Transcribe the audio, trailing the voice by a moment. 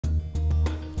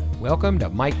Welcome to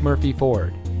Mike Murphy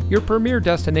Ford, your premier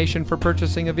destination for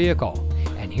purchasing a vehicle.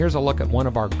 And here's a look at one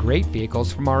of our great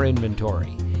vehicles from our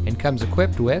inventory, and comes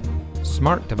equipped with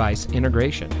smart device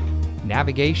integration,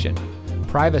 navigation,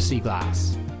 privacy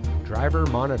glass, driver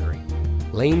monitoring,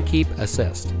 lane keep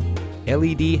assist,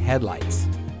 LED headlights,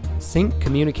 sync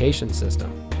communication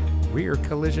system, rear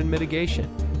collision mitigation,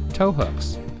 tow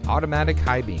hooks, automatic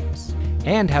high beams,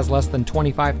 and has less than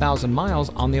 25,000 miles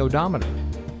on the odometer.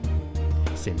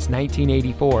 Since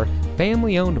 1984,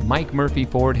 family-owned Mike Murphy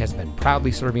Ford has been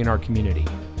proudly serving our community.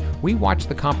 We watch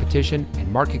the competition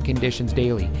and market conditions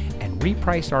daily and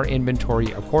reprice our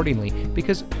inventory accordingly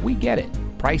because we get it.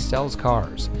 Price sells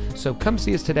cars. So come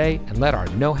see us today and let our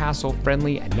no-hassle,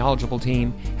 friendly, and knowledgeable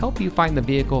team help you find the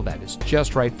vehicle that is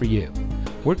just right for you.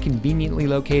 We're conveniently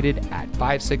located at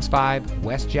 565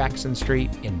 West Jackson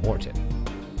Street in Morton.